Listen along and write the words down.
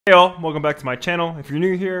Hey all, welcome back to my channel. If you're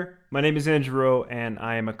new here, my name is Andrew and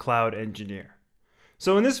I am a cloud engineer.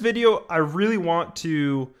 So in this video, I really want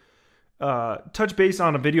to touch base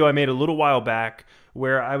on a video I made a little while back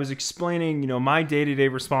where I was explaining, my day-to-day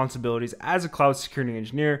responsibilities as a cloud security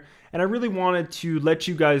engineer, and I really wanted to let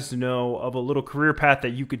you guys know of a little career path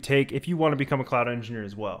that you could take if you want to become a cloud engineer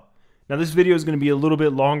as well. Now this video is going to be a little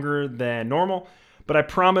bit longer than normal, but I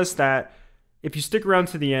promise that if you stick around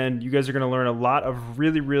to the end, you guys are going to learn a lot of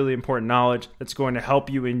really important knowledge that's going to help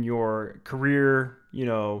you in your career,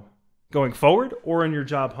 going forward or in your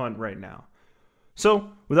job hunt right now.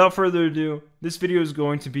 So without further ado, this video is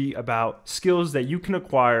going to be about skills that you can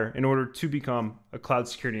acquire in order to become a cloud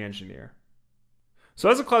security engineer.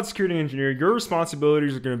 So as a cloud security engineer, your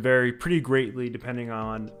responsibilities are going to vary pretty greatly depending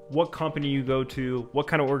on what company you go to, what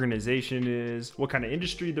kind of organization it is, what kind of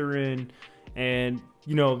industry they're in, and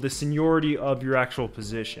the seniority of your actual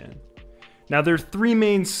position. Now there are three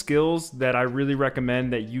main skills that I really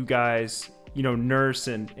recommend that you guys nurse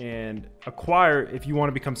and acquire if you want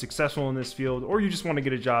to become successful in this field, or you just want to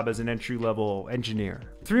get a job as an entry-level engineer.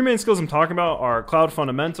 Three main skills I'm talking about are cloud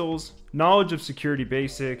fundamentals, knowledge of security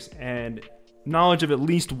basics, and knowledge of at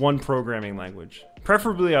least one programming language.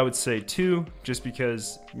 Preferably I would say two, just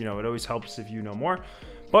because it always helps if you know more.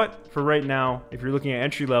 But for right now, if you're looking at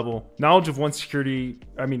entry level, knowledge of one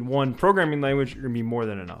programming language, you're gonna be more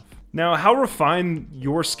than enough. Now, how refined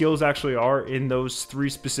your skills actually are in those three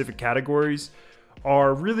specific categories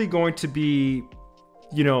are really going to be,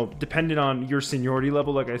 dependent on your seniority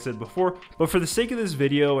level, like I said before. But for the sake of this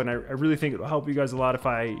video, and I really think it'll help you guys a lot if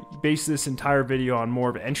I base this entire video on more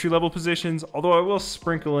of entry level positions, although I will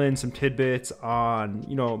sprinkle in some tidbits on,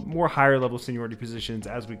 more higher level seniority positions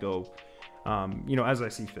as we go. As I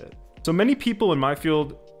see fit. So many people in my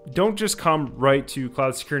field don't just come right to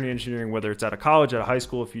cloud security engineering, whether it's at a college, at a high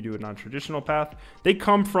school, if you do a non-traditional path. They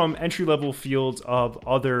come from entry-level fields of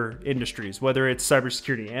other industries, whether it's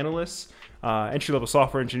cybersecurity analysts, entry-level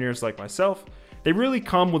software engineers like myself. They really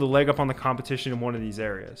come with a leg up on the competition in one of these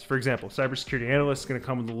areas. For example, cybersecurity analyst is going to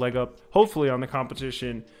come with a leg up, hopefully, on the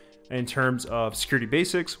competition in terms of security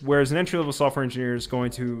basics, whereas an entry-level software engineer is going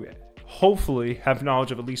to hopefully have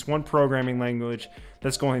knowledge of at least one programming language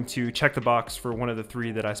that's going to check the box for one of the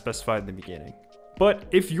three that I specified in the beginning. But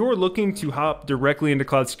if you're looking to hop directly into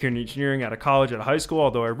cloud security engineering at a college, at a high school,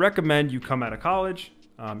 although I recommend you come out of college,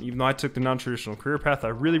 even though I took the non-traditional career path, I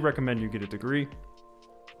really recommend you get a degree,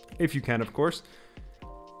 if you can, of course.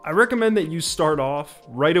 I recommend that you start off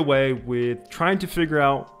right away with trying to figure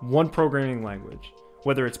out one programming language,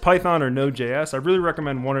 whether it's Python or Node.js. I really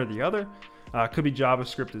recommend one or the other. Could be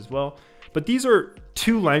JavaScript as well. But these are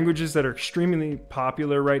two languages that are extremely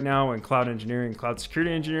popular right now in cloud engineering, cloud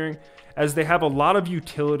security engineering, as they have a lot of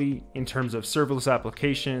utility in terms of serverless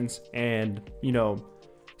applications and,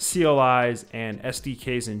 CLIs and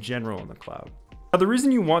SDKs in general in the cloud. Now, the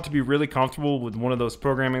reason you want to be really comfortable with one of those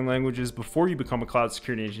programming languages before you become a cloud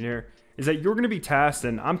security engineer is that you're going to be tasked,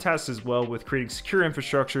 and I'm tasked as well, with creating secure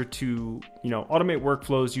infrastructure to, automate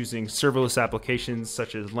workflows using serverless applications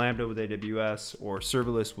such as Lambda with AWS or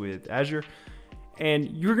serverless with Azure. And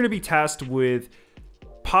you're going to be tasked with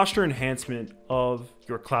posture enhancement of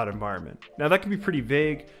your cloud environment. Now that can be pretty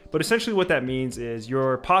vague, but essentially what that means is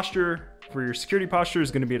your posture for your security posture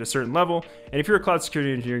is going to be at a certain level. And if you're a cloud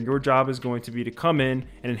security engineer, your job is going to be to come in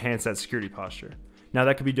and enhance that security posture. Now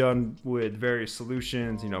that could be done with various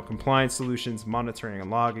solutions, compliance solutions, monitoring and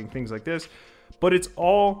logging, things like this, but it's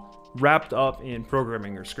all wrapped up in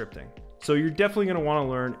programming or scripting. So you're definitely going to want to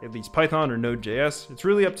learn at least Python or Node.js. It's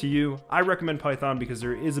really up to you. I recommend Python because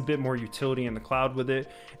there is a bit more utility in the cloud with it.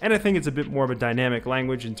 And I think it's a bit more of a dynamic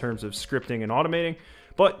language in terms of scripting and automating,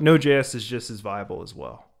 but Node.js is just as viable as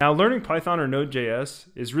well. Now learning Python or Node.js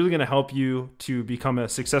is really going to help you to become a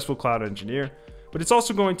successful cloud engineer, but it's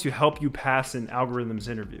also going to help you pass an algorithms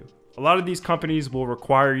interview. A lot of these companies will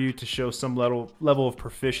require you to show some level of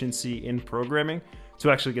proficiency in programming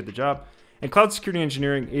to actually get the job. And cloud security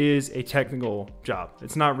engineering is a technical job.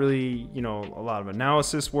 It's not really, a lot of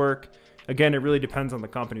analysis work. Again, it really depends on the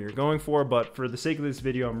company you're going for, but for the sake of this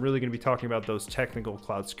video, I'm really going to be talking about those technical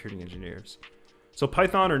cloud security engineers. So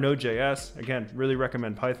Python or Node.js, again, really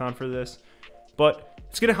recommend Python for this. But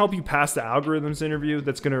it's going to help you pass the algorithms interview.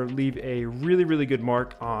 That's going to leave a really good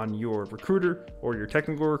mark on your recruiter or your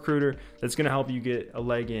technical recruiter. That's going to help you get a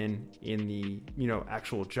leg in the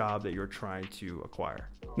actual job that you're trying to acquire.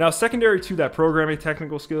 Now, secondary to that programming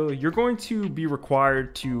technical skill, you're going to be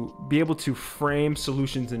required to be able to frame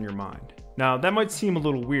solutions in your mind. Now, that might seem a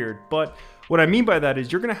little weird, but what I mean by that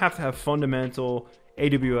is you're going to have fundamental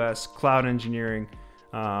AWS cloud engineering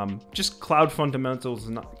just cloud fundamentals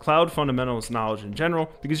knowledge in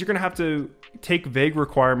general, because you're going to have to take vague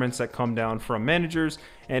requirements that come down from managers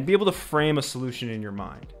and be able to frame a solution in your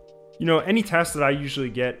mind. You know, any task that I usually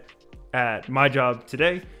get at my job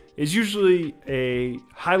today is usually a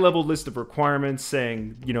high-level list of requirements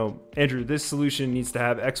saying, you know, Andrew, this solution needs to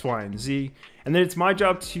have X, Y, and Z. And then it's my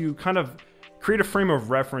job to kind of create a frame of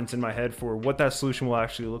reference in my head for what that solution will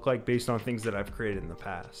actually look like based on things that I've created in the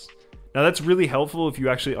past. Now, that's really helpful if you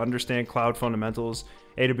actually understand cloud fundamentals,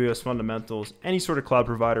 AWS fundamentals, any sort of cloud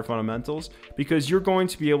provider fundamentals, because you're going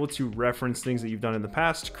to be able to reference things that you've done in the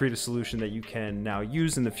past to create a solution that you can now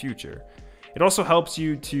use in the future. It also helps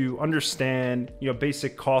you to understand, you know,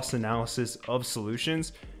 basic cost analysis of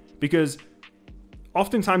solutions, because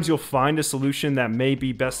oftentimes you'll find a solution that may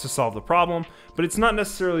be best to solve the problem, but it's not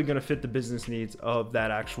necessarily going to fit the business needs of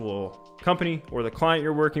that actual company or the client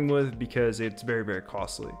you're working with, because it's very, very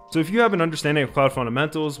costly. So if you have an understanding of cloud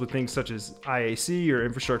fundamentals with things such as IAC or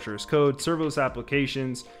infrastructure as code, serverless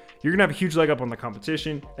applications, you're gonna have a huge leg up on the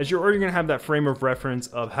competition, as you're already gonna have that frame of reference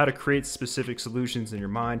of how to create specific solutions in your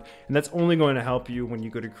mind. And that's only going to help you when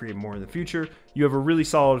you go to create more in the future. You have a really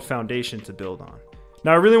solid foundation to build on.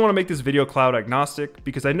 Now, I really want to make this video cloud agnostic,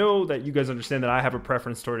 because I know that you guys understand that I have a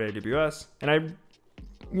preference toward AWS, and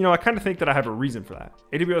I kind of think that I have a reason for that.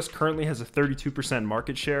 AWS currently has a 32%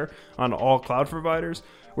 market share on all cloud providers,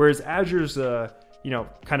 whereas Azure's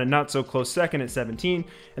kind of not so close second at 17.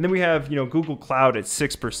 And then we have, Google Cloud at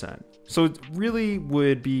 6%. So it really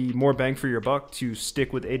would be more bang for your buck to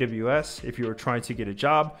stick with AWS if you were trying to get a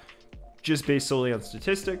job, just based solely on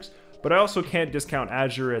statistics. But I also can't discount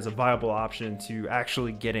Azure as a viable option to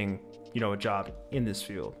actually getting a job in this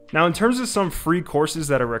field. Now, in terms of some free courses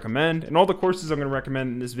that I recommend, and all the courses I'm going to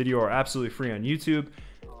recommend in this video are absolutely free on YouTube,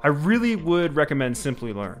 I really would recommend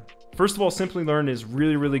Simply Learn. First of all, Simply Learn is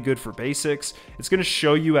really, really good for basics. It's going to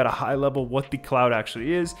show you at a high level what the cloud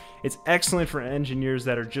actually is. It's excellent for engineers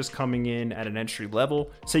that are just coming in at an entry level.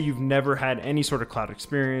 Say you've never had any sort of cloud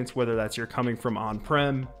experience, whether that's you're coming from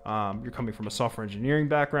on-prem, you're coming from a software engineering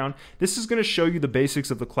background. This is going to show you the basics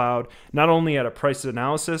of the cloud, not only at a price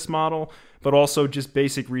analysis model, but also just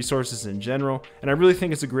basic resources in general. And I really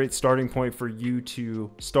think it's a great starting point for you to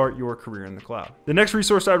start your career in the cloud. The next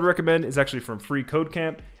resource I would recommend is actually from Free Code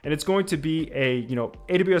Camp, and it's going to be a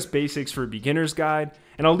AWS Basics for Beginners guide.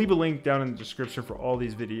 And I'll leave a link down in the description for all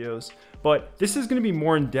these videos. But this is going to be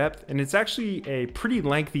more in depth, and it's actually a pretty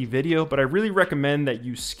lengthy video, but I really recommend that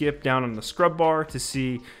you skip down on the scrub bar to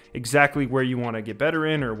see exactly where you want to get better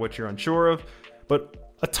in or what you're unsure of. But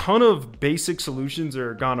a ton of basic solutions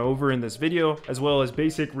are gone over in this video, as well as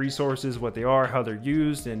basic resources, what they are, how they're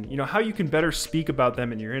used, and how you can better speak about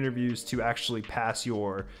them in your interviews to actually pass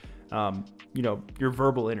your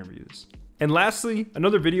verbal interviews. And lastly,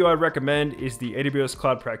 another video I recommend is the AWS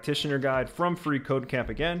Cloud Practitioner Guide from Free Code Camp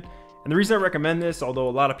again. And the reason I recommend this, although a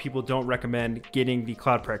lot of people don't recommend getting the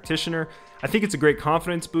Cloud Practitioner, I think it's a great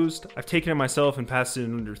confidence boost. I've taken it myself and passed it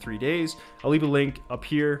in under 3 days. I'll leave a link up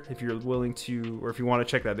here if you're willing to, or if you want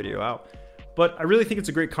to check that video out. But I really think it's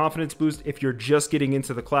a great confidence boost if you're just getting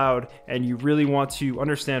into the cloud and you really want to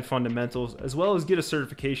understand fundamentals, as well as get a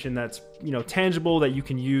certification that's tangible that you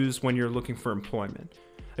can use when you're looking for employment.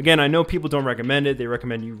 Again, I know people don't recommend it. They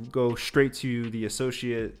recommend you go straight to the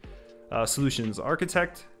Associate Solutions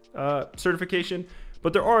Architect certification,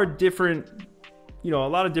 but there are a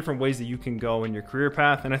lot of different ways that you can go in your career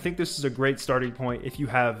path. And I think this is a great starting point if you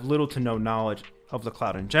have little to no knowledge of the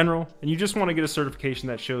cloud in general, and you just want to get a certification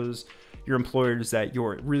that shows your employers that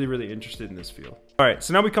you're really, really interested in this field. All right,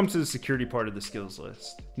 so now we come to the security part of the skills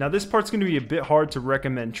list. Now, this part's going to be a bit hard to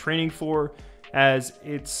recommend training for, as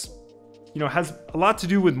it's has a lot to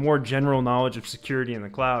do with more general knowledge of security in the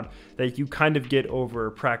cloud that you kind of get over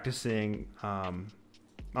practicing on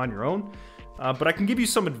your own. But I can give you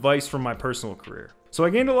some advice from my personal career. So I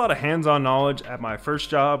gained a lot of hands-on knowledge at my first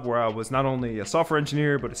job, where I was not only a software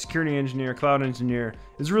engineer, but a security engineer, cloud engineer.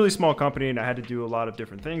 It was a really small company, and I had to do a lot of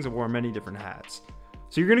different things and wore many different hats.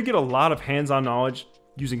 So you're gonna get a lot of hands-on knowledge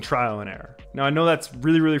using trial and error. Now, I know that's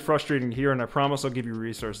really, really frustrating to hear, and I promise I'll give you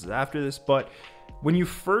resources after this, but when you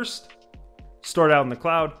first start out in the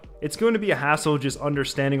cloud, it's going to be a hassle just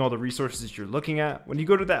understanding all the resources you're looking at. When you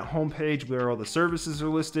go to that homepage where all the services are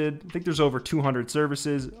listed, I think there's over 200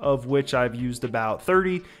 services, of which I've used about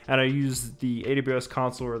 30, and I use the AWS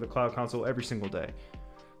console or the cloud console every single day.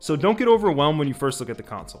 So don't get overwhelmed when you first look at the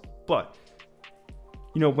console. But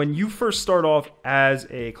when you first start off as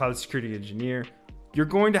a cloud security engineer, you're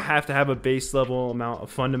going to have a base level amount of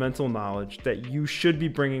fundamental knowledge that you should be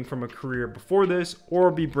bringing from a career before this,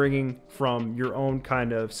 or be bringing from your own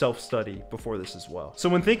kind of self-study before this as well. So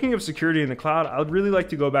when thinking of security in the cloud, I would really like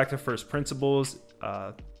to go back to first principles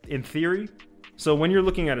in theory. So when you're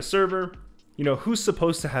looking at a server, you know, who's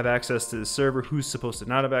supposed to have access to the server, who's supposed to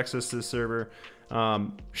not have access to the server,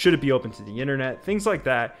 should it be open to the internet, things like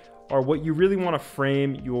that are what you really want to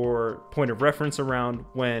frame your point of reference around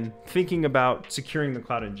when thinking about securing the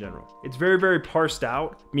cloud in general. It's very, very parsed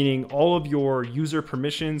out, meaning all of your user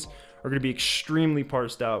permissions are going to be extremely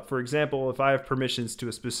parsed out. For example, if I have permissions to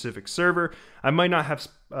a specific server, I might not have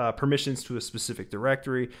permissions to a specific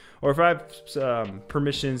directory, or if I have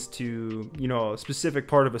permissions to, you know, a specific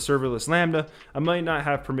part of a serverless Lambda, I might not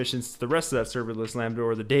have permissions to the rest of that serverless Lambda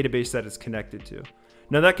or the database that it's connected to.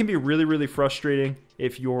 Now that can be really, really frustrating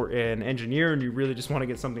if you're an engineer and you really just want to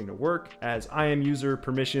get something to work, as IAM user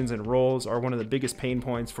permissions and roles are one of the biggest pain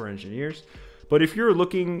points for engineers. But if you're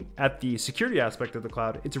looking at the security aspect of the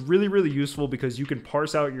cloud, it's really, really useful because you can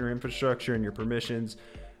parse out your infrastructure and your permissions,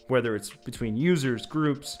 whether it's between users,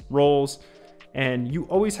 groups, roles, and you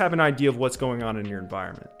always have an idea of what's going on in your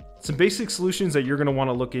environment. Some basic solutions that you're going to want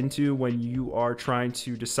to look into when you are trying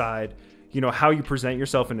to decide, you know, how you present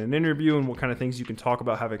yourself in an interview and what kind of things you can talk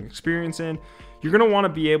about having experience in. You're going to want to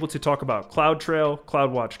be able to talk about CloudTrail,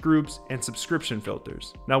 CloudWatch groups, and subscription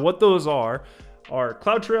filters. Now, what those are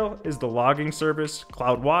CloudTrail is the logging service,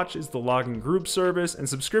 CloudWatch is the logging group service, and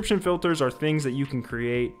subscription filters are things that you can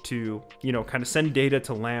create to, you know, kind of send data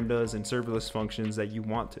to Lambdas and serverless functions that you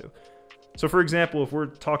want to. So for example, if we're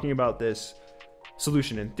talking about this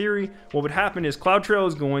solution in theory, what would happen is CloudTrail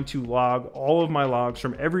is going to log all of my logs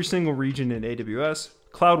from every single region in AWS.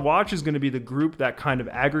 CloudWatch is going to be the group that kind of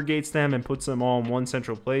aggregates them and puts them all in one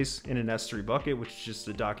central place in an S3 bucket, which is just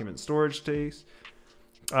a document storage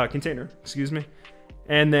container, excuse me.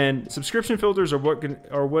 And then subscription filters are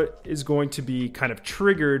what is going to be kind of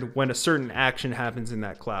triggered when a certain action happens in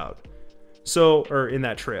that cloud. Or in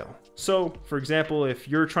that trail. So for example, if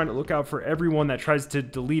you're trying to look out for everyone that tries to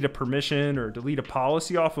delete a permission or delete a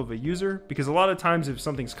policy off of a user, because a lot of times if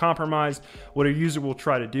something's compromised, what a user will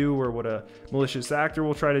try to do, or what a malicious actor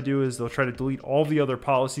will try to do, is they'll try to delete all the other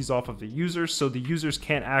policies off of the users, so the users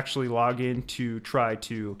can't actually log in to try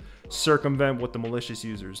to circumvent what the malicious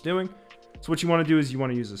user is doing. So what you want to do is you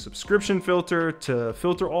want to use a subscription filter to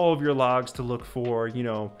filter all of your logs to look for, you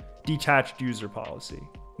know, detached user policy.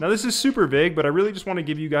 Now this is super vague, but I really just want to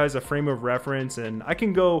give you guys a frame of reference, and I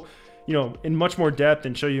can go, you know, in much more depth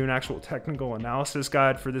and show you an actual technical analysis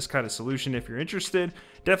guide for this kind of solution if you're interested.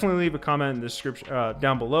 Definitely leave a comment in the description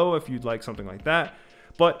down below if you'd like something like that.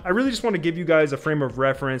 But I really just want to give you guys a frame of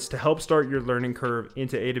reference to help start your learning curve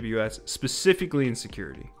into AWS, specifically in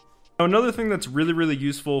security. Now, another thing that's really, really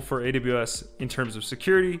useful for AWS in terms of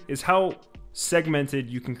security is how segmented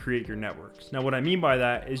you can create your networks. Now, what I mean by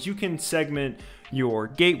that is you can segment your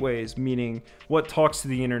gateways, meaning what talks to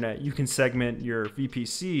the internet. You can segment your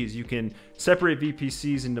VPCs. You can separate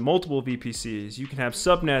VPCs into multiple VPCs. You can have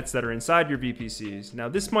subnets that are inside your VPCs. Now,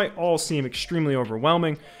 this might all seem extremely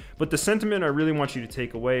overwhelming, but the sentiment I really want you to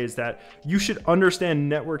take away is that you should understand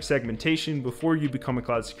network segmentation before you become a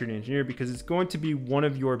cloud security engineer, because it's going to be one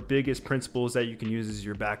of your biggest principles that you can use as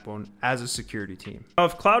your backbone as a security team. Now,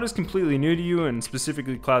 if cloud is completely new to you, and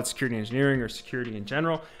specifically cloud security engineering or security in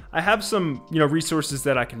general, I have some, resources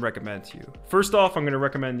that I can recommend to you. First off, I'm going to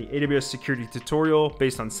recommend the AWS security tutorial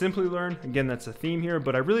based on Simplilearn. Again, that's a theme here,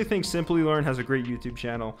 but I really think Simplilearn has a great YouTube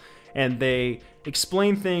channel, and they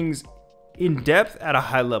explain things in depth at a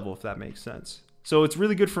high level, if that makes sense. So it's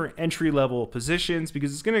really good for entry-level positions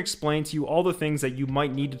because it's going to explain to you all the things that you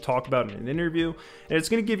might need to talk about in an interview, and it's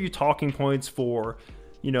going to give you talking points for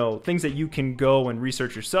things that you can go and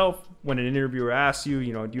research yourself. When an interviewer asks you,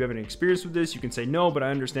 do you have any experience with this? You can say no, but I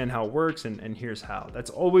understand how it works, and here's how. That's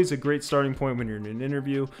always a great starting point when you're in an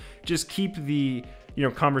interview. Just keep the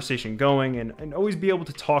conversation going, and always be able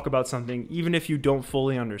to talk about something even if you don't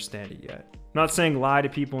fully understand it yet. I'm not saying lie to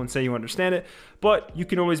people and say you understand it, but you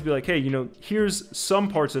can always be like, hey, here's some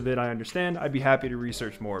parts of it I understand. I'd be happy to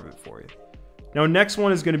research more of it for you. Now, next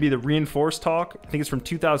one is going to be the reinforced talk. I think it's from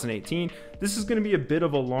 2018. This is going to be a bit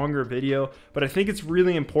of a longer video, but I think it's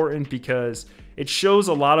really important because it shows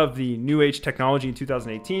a lot of the new age technology in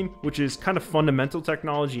 2018, which is kind of fundamental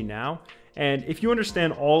technology now. And if you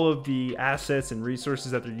understand all of the assets and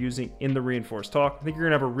resources that they're using in the reinforced talk, I think you're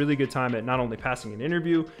gonna have a really good time at not only passing an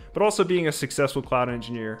interview, but also being a successful cloud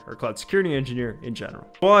engineer or cloud security engineer in general.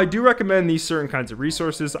 While I do recommend these certain kinds of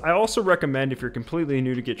resources, I also recommend, if you're completely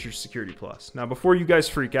new, to get your Security Plus. Now, before you guys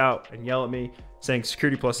freak out and yell at me saying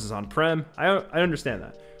Security Plus is on-prem, I understand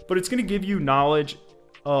that. but it's going to give you knowledge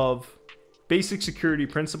of basic security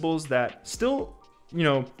principles that still,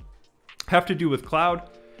 have to do with cloud.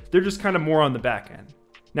 They're just kind of more on the back end.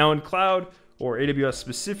 Now in cloud, or AWS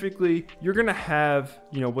specifically, you're going to have,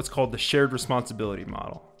 what's called the shared responsibility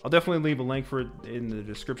model. I'll definitely leave a link for it in the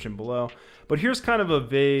description below. But here's kind of a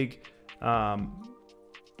vague,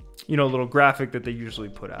 little graphic that they usually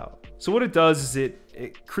put out. So what it does is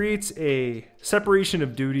it creates a separation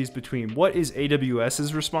of duties between what is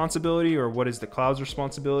AWS's responsibility or what is the cloud's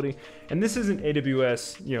responsibility. And this isn't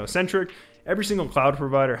AWS, centric. Every single cloud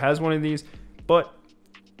provider has one of these, but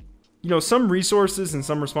some resources and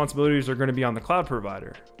some responsibilities are going to be on the cloud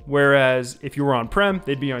provider. Whereas if you were on-prem,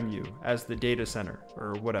 they'd be on you as the data center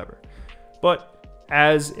or whatever. But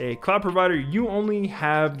as a cloud provider, you only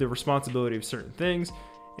have the responsibility of certain things.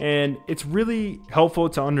 And it's really helpful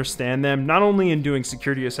to understand them, not only in doing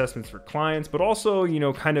security assessments for clients, but also,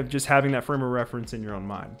 kind of just having that frame of reference in your own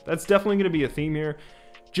mind. That's definitely going to be a theme here.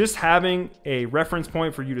 Just having a reference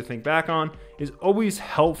point for you to think back on is always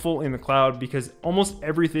helpful in the cloud because almost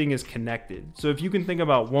everything is connected. So if you can think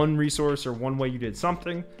about one resource or one way you did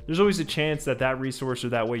something, there's always a chance that that resource or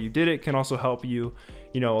that way you did it can also help you,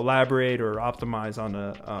 elaborate or optimize on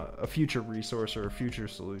a future resource or a future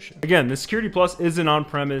solution. Again, the Security Plus is an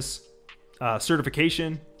on-premise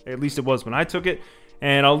certification. At least it was when I took it.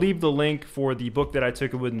 And I'll leave the link for the book that I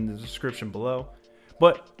took it with in the description below.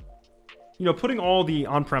 But putting all the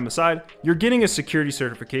on-prem aside, you're getting a security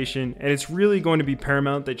certification, and it's really going to be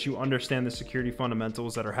paramount that you understand the security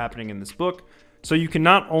fundamentals that are happening in this book. So you can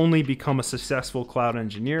not only become a successful cloud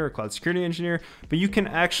engineer or cloud security engineer, but you can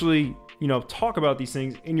actually, talk about these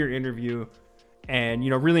things in your interview and,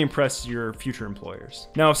 really impress your future employers.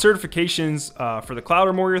 Now, if certifications for the cloud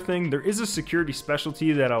are more your thing, there is a security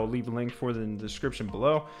specialty that I'll leave a link for in the description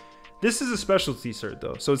below. This is a specialty cert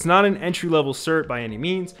though, so it's not an entry-level cert by any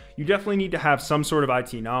means. You definitely need to have some sort of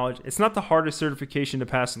IT knowledge. It's not the hardest certification to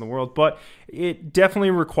pass in the world, but it definitely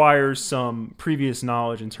requires some previous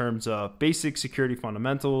knowledge in terms of basic security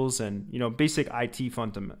fundamentals and basic IT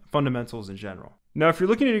fundamentals in general. Now, if you're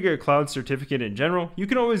looking to get a cloud certificate in general, you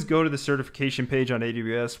can always go to the certification page on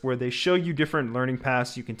AWS where they show you different learning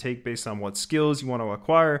paths you can take based on what skills you want to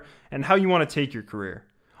acquire and how you want to take your career.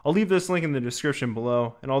 I'll leave this link in the description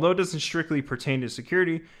below, and although it doesn't strictly pertain to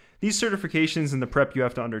security, these certifications and the prep you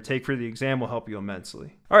have to undertake for the exam will help you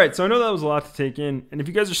immensely. All right, so I know that was a lot to take in, and if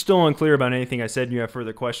you guys are still unclear about anything I said and you have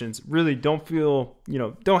further questions, really don't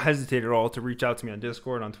hesitate at all to reach out to me on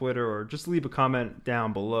Discord, on Twitter, or just leave a comment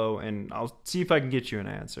down below, and I'll see if I can get you an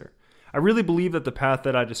answer. I really believe that the path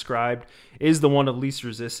that I described is the one of least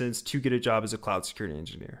resistance to get a job as a cloud security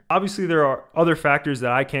engineer. Obviously, there are other factors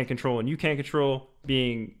that I can't control and you can't control,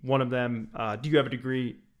 being one of them. Do you have a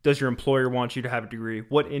degree? Does your employer want you to have a degree?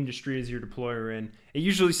 What industry is your employer in? It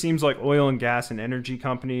usually seems like oil and gas and energy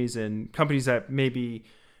companies and companies that may be,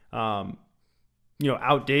 outdated,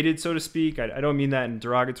 so to speak. I don't mean that in a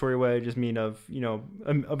derogatory way. I just mean of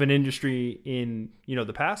an industry in,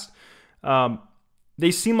 the past. They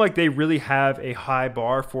seem like they really have a high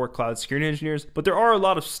bar for cloud security engineers, but there are a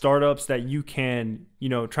lot of startups that you can,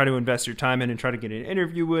 try to invest your time in and try to get an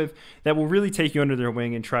interview with that will really take you under their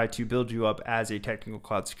wing and try to build you up as a technical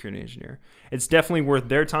cloud security engineer. It's definitely worth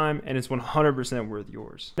their time and it's 100% worth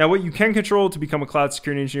yours. Now, what you can control to become a cloud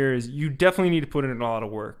security engineer is you definitely need to put in a lot of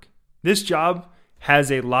work. This job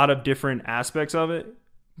has a lot of different aspects of it,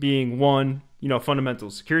 being one,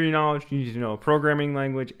 fundamental security knowledge, you need to know a programming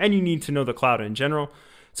language, and you need to know the cloud in general.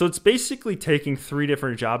 So it's basically taking 3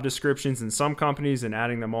 different job descriptions in some companies and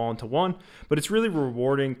adding them all into one, but it's really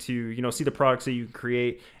rewarding to, see the products that you can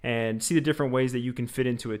create and see the different ways that you can fit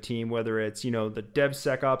into a team, whether it's, the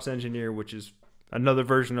DevSecOps engineer, which is another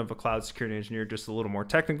version of a cloud security engineer, just a little more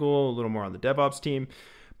technical, a little more on the DevOps team,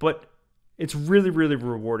 but it's really, really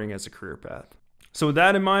rewarding as a career path. So with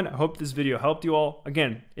that in mind, I hope this video helped you all.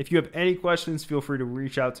 Again, if you have any questions, feel free to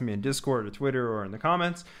reach out to me in Discord or Twitter or in the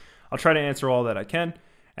comments. I'll try to answer all that I can,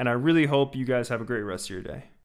 and I really hope you guys have a great rest of your day.